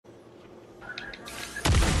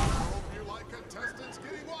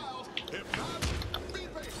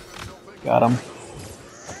Got him.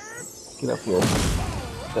 Get up here.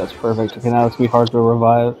 That's perfect. Okay, now it's gonna be hard to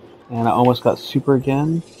revive. And I almost got super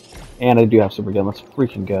again. And I do have super again. Let's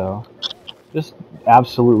freaking go. Just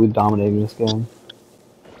absolutely dominating this game.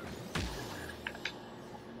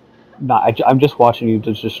 I'm just watching you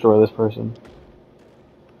just destroy this person.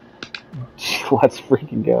 Let's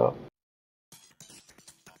freaking go.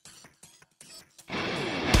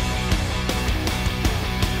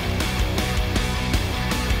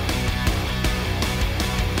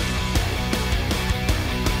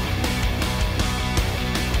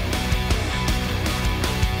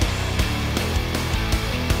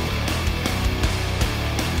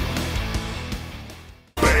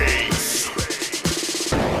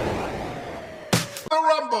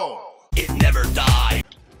 It never died.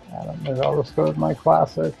 Maybe I'll just go with my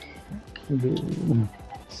classic, the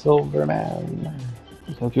Silverman.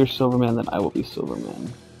 So if you're Silverman, then I will be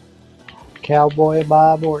Silverman. Cowboy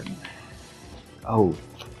Bob Orton. Oh,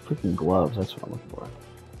 freaking gloves. That's what I'm looking for.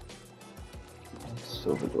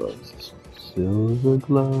 Silver gloves. Silver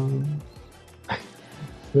gloves.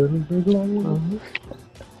 Silver gloves.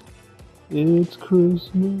 It's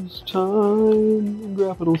Christmas time in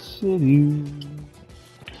Capital City.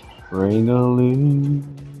 Ring-a-ling.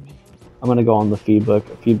 I'm gonna go on the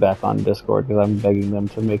feedback on Discord because I'm begging them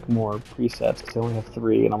to make more presets because they only have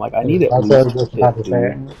 3, and I'm like, I need at least 50.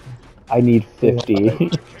 I need 50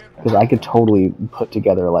 because I could totally put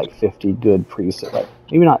together like 50 good presets. Like,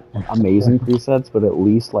 maybe not amazing presets, but at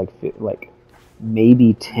least like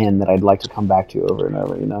maybe 10 that I'd like to come back to over and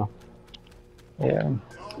over. You know? Yeah.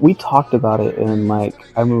 We talked about it in like,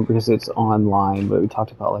 I remember because it's online, but we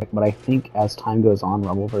talked about like, but I think as time goes on,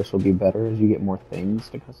 Rumbleverse will be better as you get more things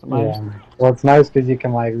to customize. Yeah. Well, it's nice because you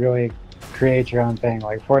can like really create your own thing.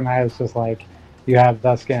 Like Fortnite is just like you have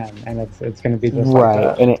the skin, and it's gonna be just right,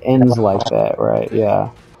 like that. And it ends like that, right? Yeah.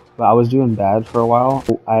 But I was doing bad for a while.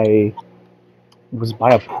 I was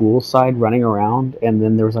by a poolside running around, and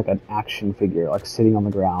then there was like an action figure like sitting on the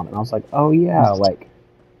ground, and I was like, oh yeah, like.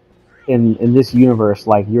 In this universe,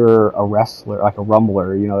 like you're a wrestler, like a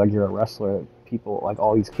rumbler, you know, like you're a wrestler. People like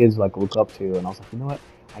all these kids like look up to, and I was like, you know what?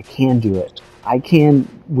 I can do it. I can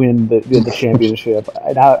win the championship.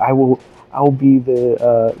 And I will be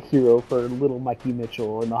the hero for little Mikey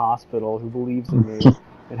Mitchell in the hospital who believes in me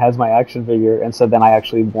and has my action figure. And so then I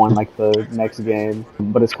actually won like the next game.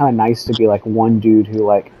 But it's kind of nice to be like one dude who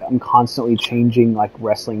like I'm constantly changing like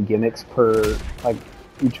wrestling gimmicks per like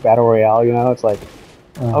each battle royale. You know, it's like.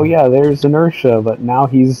 Oh yeah, there's Inertia, but now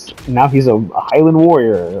he's a Highland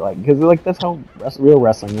Warrior, like because like that's how real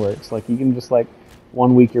wrestling works. Like you can just like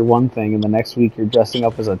 1 week you're one thing, and the next week you're dressing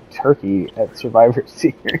up as a turkey at Survivor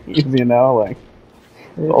Series. You know, like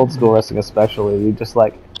old school wrestling especially. You just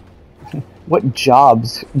like, what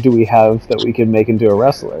jobs do we have that we can make into a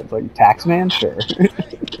wrestler? It's like Taxman, sure.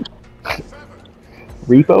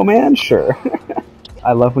 Repo Man, sure.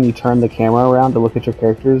 I love when you turn the camera around to look at your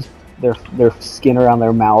characters. Their skin around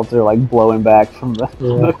their mouths are like blowing back from the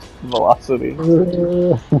velocity.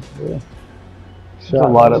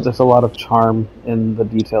 There's a lot of charm in the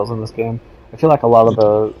details in this game. I feel like a lot of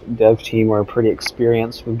the dev team are pretty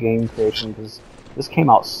experienced with game creation because this came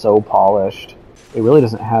out so polished. It really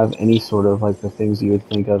doesn't have any sort of like the things you would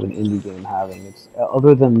think of an indie game having. It's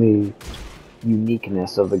other than the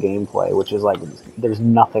uniqueness of the gameplay, which is like there's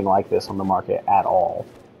nothing like this on the market at all.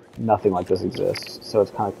 Nothing like this exists, so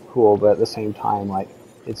it's kind of cool, but at the same time, like,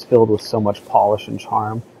 it's filled with so much polish and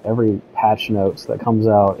charm. Every patch notes that comes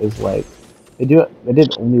out is like, they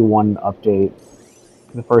did only one update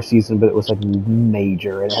the first season, but it was like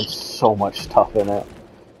major, and it had so much stuff in it.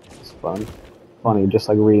 It's funny, just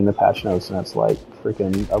like reading the patch notes, and it's like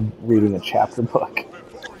freaking reading a chapter book.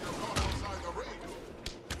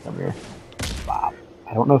 Come here. Wow.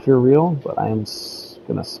 I don't know if you're real, but I am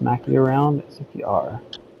gonna smack you around as if you are.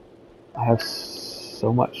 I have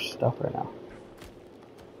so much stuff right now.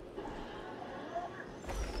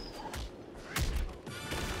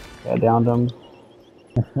 Yeah, I downed him.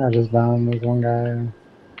 I just downed this one guy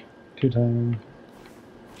 2 times.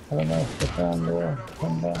 I don't know if the sound will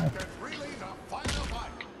come back.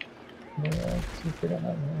 Yeah, let's see if we got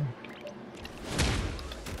that here.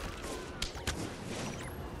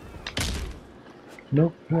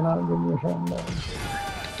 Nope, you're not giving me a sound back.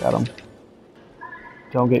 Got him.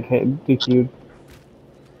 Don't get DQ'd.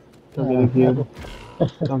 Don't get DQ'd.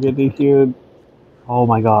 Don't get DQ'd. Oh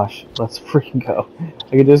my gosh, let's freaking go.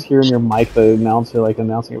 I can just hear in your mic the announcer like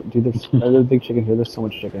announcing it. Dude, there's a big chicken here. There's so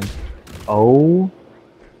much chicken. Oh,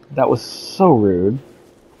 that was so rude.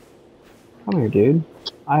 Come here, dude.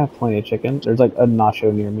 I have plenty of chicken. There's like a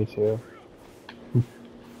nacho near me too.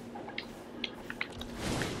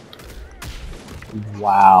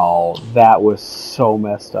 Wow, that was so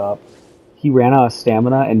messed up. He ran out of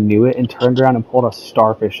stamina and knew it and turned around and pulled a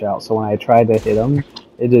starfish out. So when I tried to hit him,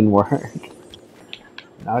 it didn't work.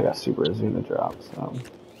 Now I got super Azuna drop, so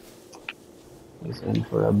he's in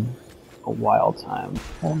for a wild time.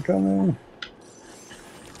 I'm coming.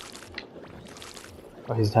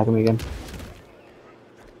 Oh, he's attacking me again.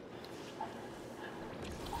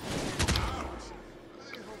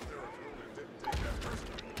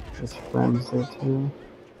 His friend's there too.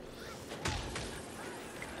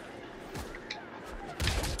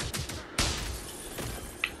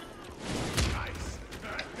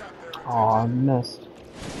 Oh, I missed.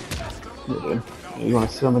 Here, dude. You want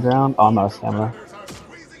to sit on the ground? Oh, I'm out of stamina.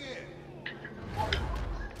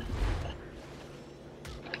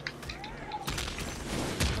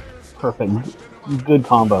 Perfect. Good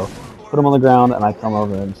combo. Put him on the ground, and I come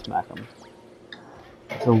over and smack him.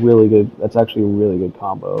 That's a really good. That's actually a really good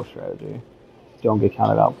combo strategy. Don't get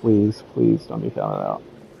counted out, please. Please don't get counted out.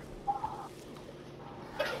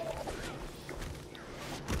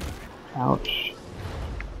 Ouch.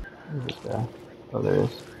 Where's this guy? Oh, there he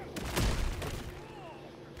is.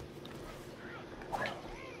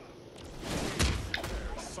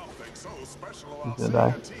 He's gonna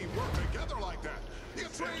die.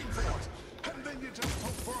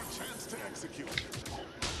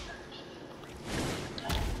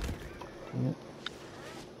 Yep.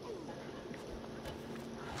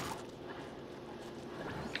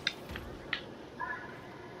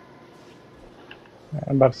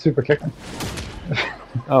 I'm about to super kick him.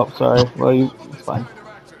 Oh, sorry. Well, it's fine.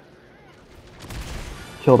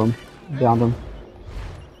 Killed him. Downed him.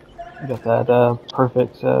 Got that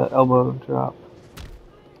perfect elbow drop.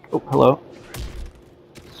 Oh, hello.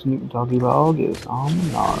 Snoop Doggy Dogg is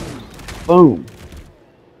on Mars. Boom.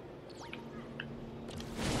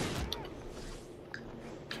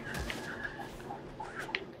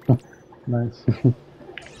 Nice.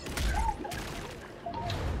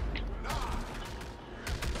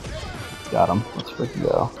 Got him. Let's freaking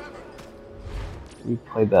go. We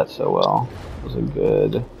played that so well. It was a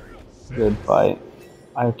good fight.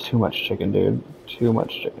 I have too much chicken, dude. Too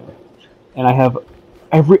much chicken. And I have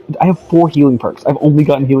 4 healing perks. I've only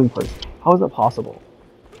gotten healing perks. How is that possible?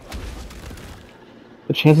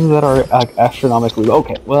 The chances of that are astronomically low.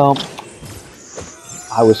 Okay, well,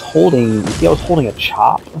 I was holding a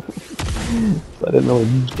chop, so I didn't really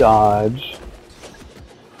dodge.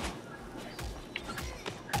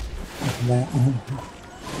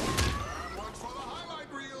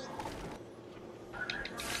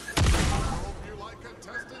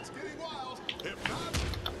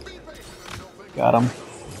 Got him.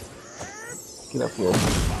 Get up here.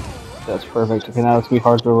 That's perfect. Okay, now it's gonna be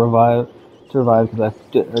hard to revive because I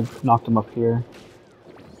knocked him up here.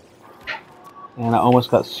 And I almost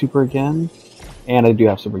got super again. And I do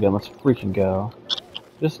have super again. Let's freaking go.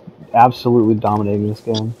 Just absolutely dominating this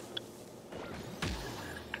game.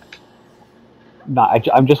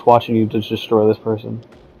 I'm just watching you just destroy this person.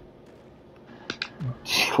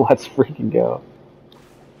 Let's freaking go.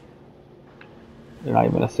 They're not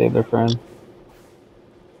even gonna save their friend.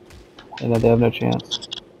 And that they have no chance.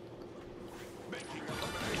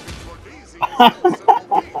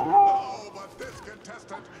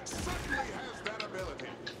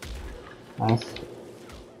 Nice.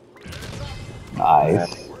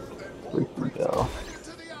 Nice. Freaking go.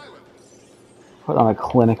 Put on a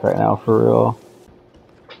clinic right now, for real.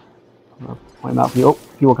 I'm gonna point out people.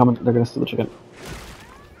 Oh, people coming. They're gonna steal the chicken.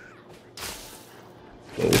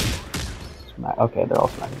 Okay. Okay, they're all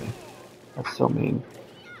smacking me. That's so mean.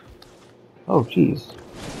 Oh, jeez.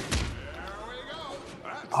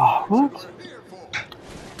 Oh, what?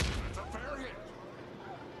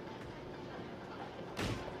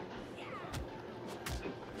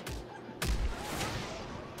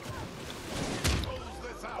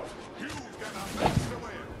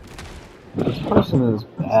 This person is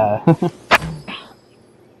bad.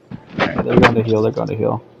 They're going to heal, they're going to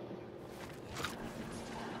heal.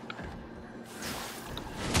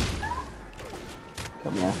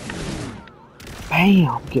 Come here.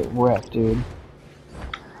 Bam! Get wrecked, dude.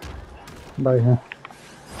 Right here.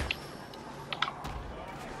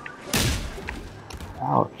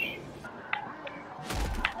 Ouch.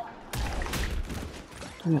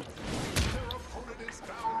 Yeah.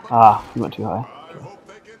 Ah, you went too high.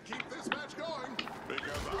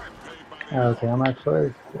 Okay, I'm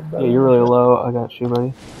actually. Yeah, you're really low. I got you,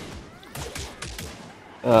 buddy.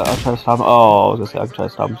 I'll try to stop him. Oh, I was gonna say I can try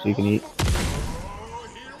to stop him so you can eat.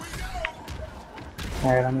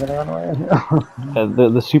 Alright, I'm gonna run away.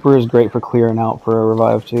 The super is great for clearing out for a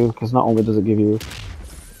revive too, because not only does it give you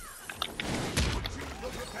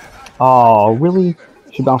Oh, really?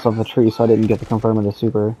 She bounced off the tree, so I didn't get to confirm in the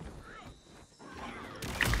super.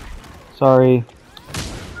 Sorry.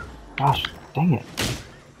 Gosh, dang it.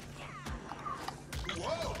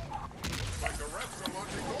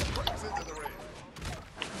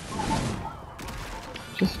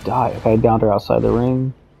 Just die. Okay, I downed her outside the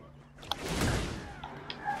ring.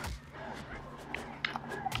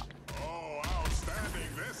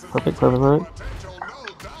 Perfect, perfect, perfect.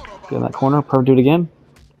 Get in that corner. Perfect, do it again.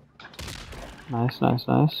 Nice, nice,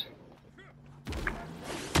 nice.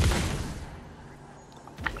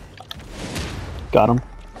 Got him.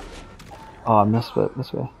 Oh, I missed it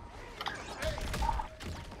this way.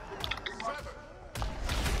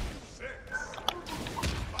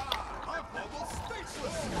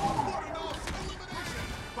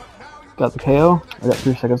 Got the KO. I got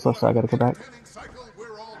 3 seconds left, so I gotta go back.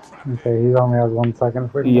 Okay, he only has 1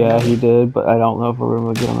 second. Yeah, he did, but I don't know if we're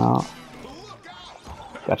gonna get him out.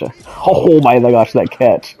 Gotcha. Oh my gosh, that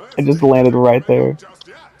catch! I just landed right there.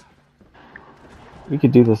 We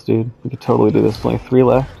could do this, dude. We could totally do this. There's only 3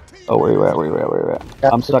 left. Oh, where you at? Where you at? Where you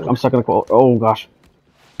at? I'm stuck. I'm stuck in the quote. Oh gosh.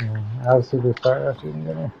 Yeah, I have super start after you can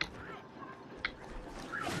get me.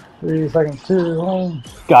 3 seconds, 2, 1.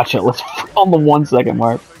 Gotcha. Let's on the 1 second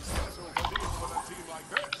mark.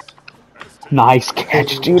 Nice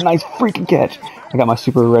catch, dude. Nice freaking catch. I got my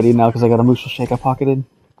super ready now because I got a Mushel Shake I pocketed.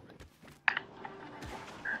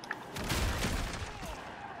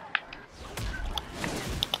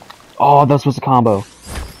 Oh, that was a combo.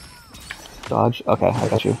 Dodge. Okay, I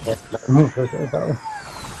got you. 5,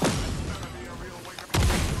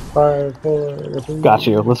 4, 3. Got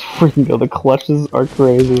you. Let's freaking go. The clutches are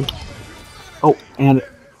crazy. Oh, and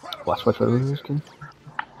watch. I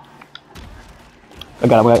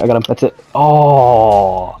got him. I got him. That's it.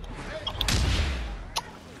 Oh,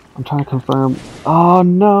 I'm trying to confirm. Oh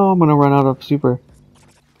no, I'm gonna run out of super.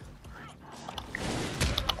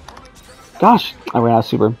 Gosh, I ran out of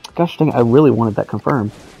super. Gosh dang it, I really wanted that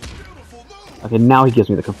confirm. Okay, now he gives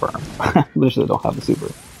me the confirm. Literally don't have the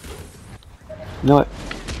super. You know what?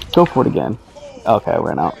 Go for it again. Okay, I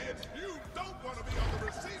ran out.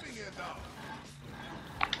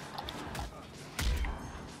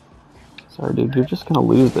 Sorry, dude, you're just gonna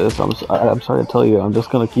lose this. I'm sorry to tell you, I'm just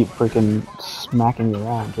gonna keep freaking smacking you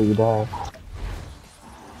around until you die.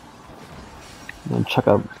 And then chuck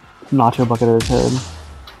a nacho bucket at his head.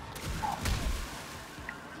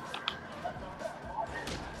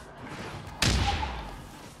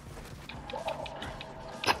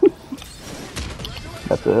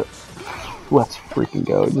 That's it. Let's freaking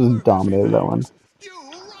go. Just dominated that one.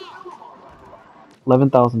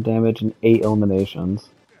 11,000 damage and 8 eliminations.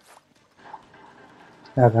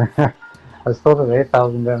 Yeah, I still did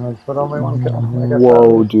 8,000 damage, but only 1 kill.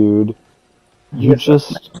 Whoa, dude. You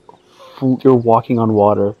just... You're walking on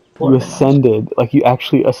water. You ascended. Like, you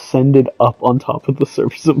actually ascended up on top of the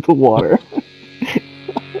surface of the water.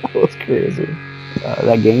 That was crazy.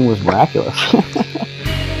 That game was miraculous.